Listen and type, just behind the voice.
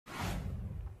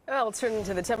Well, let's turn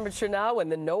to the temperature now,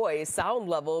 and the noise sound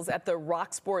levels at the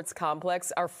Rock Sports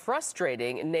Complex are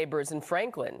frustrating neighbors in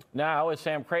Franklin. Now, as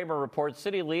Sam Kramer reports,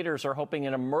 city leaders are hoping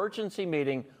an emergency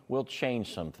meeting will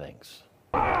change some things.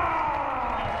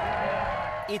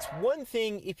 It's one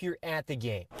thing if you're at the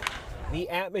game. The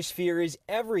atmosphere is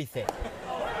everything.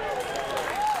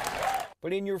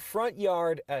 But in your front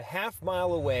yard a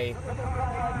half-mile away,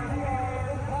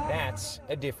 that's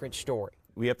a different story.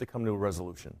 We have to come to a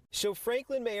resolution. So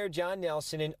Franklin Mayor John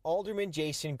Nelson and Alderman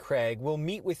Jason Craig will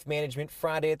meet with management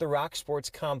Friday at the Rock Sports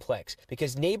Complex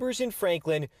because neighbors in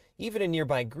Franklin, even in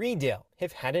nearby Greendale,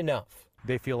 have had enough.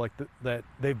 They feel like that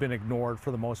they've been ignored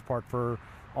for the most part for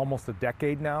almost a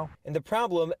decade now. And the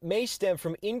problem may stem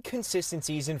from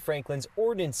inconsistencies in Franklin's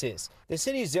ordinances. The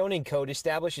city's zoning code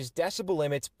establishes decibel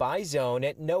limits by zone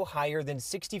at no higher than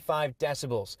 65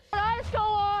 decibels. Ice go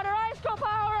water, ice go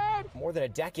power. More than a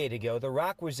decade ago, the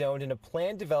Rock was zoned in a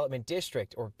Planned Development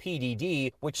District, or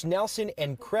PDD, which Nelson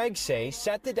and Craig say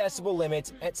set the decibel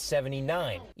limits at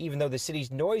 79, even though the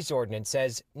city's noise ordinance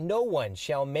says no one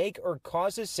shall make or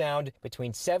cause a sound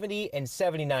between 70 and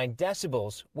 79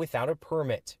 decibels without a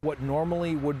permit. What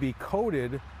normally would be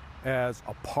coded as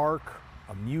a park,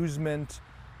 amusement,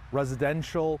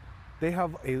 residential, they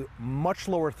have a much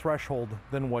lower threshold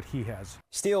than what he has.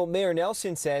 Still, Mayor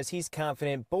Nelson says he's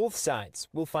confident both sides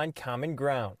will find common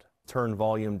ground. Turn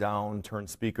volume down, turn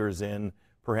speakers in,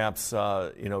 perhaps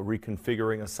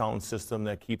reconfiguring a sound system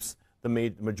that keeps the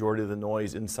majority of the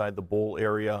noise inside the bowl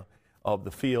area of the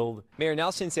field. Mayor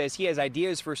Nelson says he has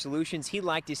ideas for solutions he'd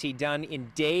like to see done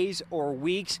in days or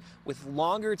weeks, with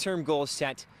longer-term goals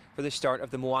set for the start of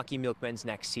the Milwaukee Milkmen's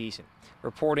next season.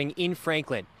 Reporting in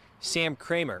Franklin, Sam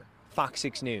Kramer, FOX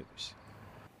 6 News.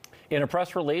 In a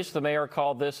press release, the mayor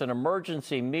called this an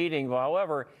emergency meeting.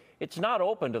 However, it's not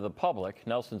open to the public.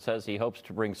 Nelson says he hopes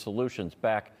to bring solutions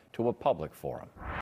back to a public forum.